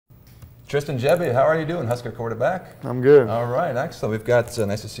Tristan Jebby, how are you doing, Husker quarterback? I'm good. All right, excellent. We've got,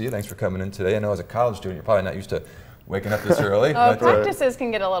 nice to see you. Thanks for coming in today. I know as a college student, you're probably not used to waking up this early. Practices can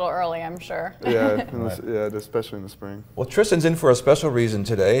get a little early, I'm sure. Yeah, especially in the spring. Well, Tristan's in for a special reason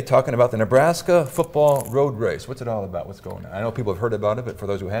today, talking about the Nebraska football road race. What's it all about? What's going on? I know people have heard about it, but for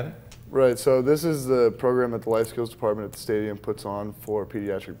those who haven't? Right, so this is the program that the Life Skills Department at the stadium puts on for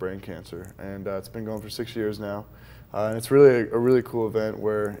pediatric brain cancer, and it's been going for 6 years now. And it's really a really cool event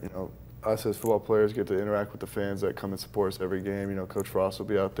where, you know, us as football players get to interact with the fans that come and support us every game. You know, Coach Frost will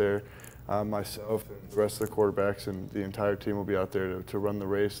be out there, myself and the rest of the quarterbacks and the entire team will be out there to run the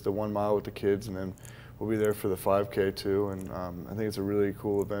race, the 1 mile with the kids, and then we'll be there for the 5K too. And I think it's a really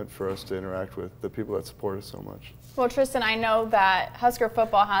cool event for us to interact with the people that support us so much. Well, Tristan, I know that Husker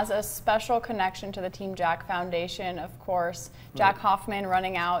football has a special connection to the Team Jack Foundation, of course. Jack Hoffman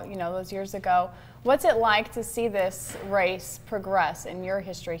running out, you know, those years ago. What's it like to see this race progress in your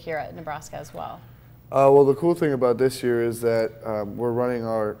history here at Nebraska as well? Well, the cool thing about this year is that we're running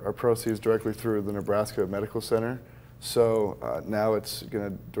our proceeds directly through the Nebraska Medical Center. So now it's going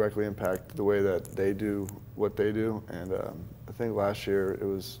to directly impact the way that they do what they do. And I think last year it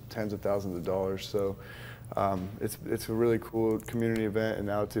was tens of thousands of dollars. So it's a really cool community event, and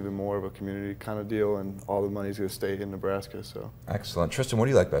now it's even more of a community kind of deal, and all the money's going to stay in Nebraska. So excellent. Tristan, what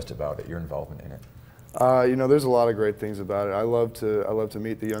do you like best about it, your involvement in it? You know, there's a lot of great things about it. I love to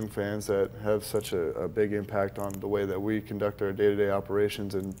meet the young fans that have such a big impact on the way that we conduct our day-to-day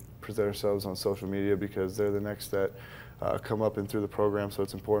operations and present ourselves on social media, because they're the next that come up and through the program. So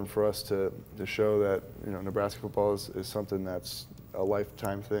it's important for us to show that, you know, Nebraska football is something that's a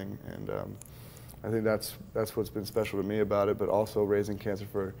lifetime thing, and I think that's what's been special to me about it. But also raising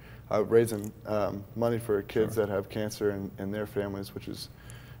money for kids that have cancer and their families, which is,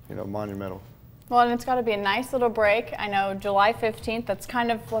 you know, monumental. Well, and it's got to be a nice little break. I know July 15th, that's kind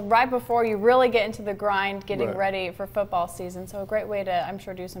of right before you really get into the grind, getting ready for football season. So a great way to, I'm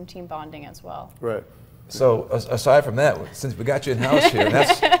sure, do some team bonding as well. Right. So aside from that, since we got you in-house here, and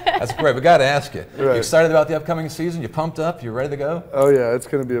that's great, we got to ask you, you excited about the upcoming season? You pumped up? You ready to go? Oh yeah, it's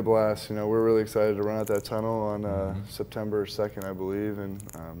going to be a blast. You know, we're really excited to run out that tunnel on September 2nd, I believe, and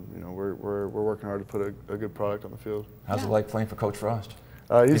you know, we're working hard to put a good product on the field. How's it like playing for Coach Frost?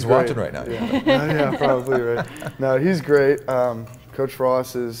 He's watching right now. Yeah, yeah, probably right. No, he's great. Coach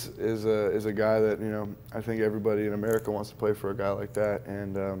Frost is a guy that, you know, I think everybody in America wants to play for a guy like that,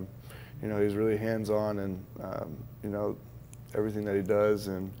 and you know, he's really hands-on, and you know, everything that he does,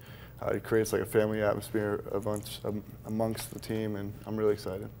 and he creates like a family atmosphere amongst the team, and I'm really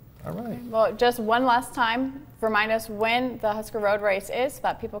excited. All right. Well, just one last time, remind us when the Husker Road Race is so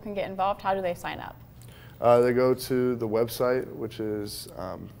that people can get involved. How do they sign up? They go to the website, which is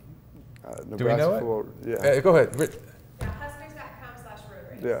Nebraska. Do we know it? Yeah. Go ahead. Huskers.com/road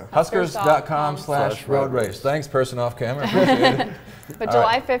race. Yeah. Huskers.com/road race. Thanks, person off camera. Appreciate it. But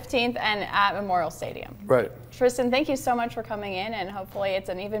July 15th and at Memorial Stadium. Right. Tristan, thank you so much for coming in, and hopefully it's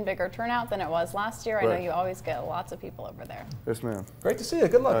an even bigger turnout than it was last year. I know you always get lots of people over there. Yes, ma'am. Great to see you.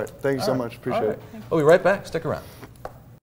 Good luck. All right. Thank you so much. Appreciate it. We'll be right back. Stick around.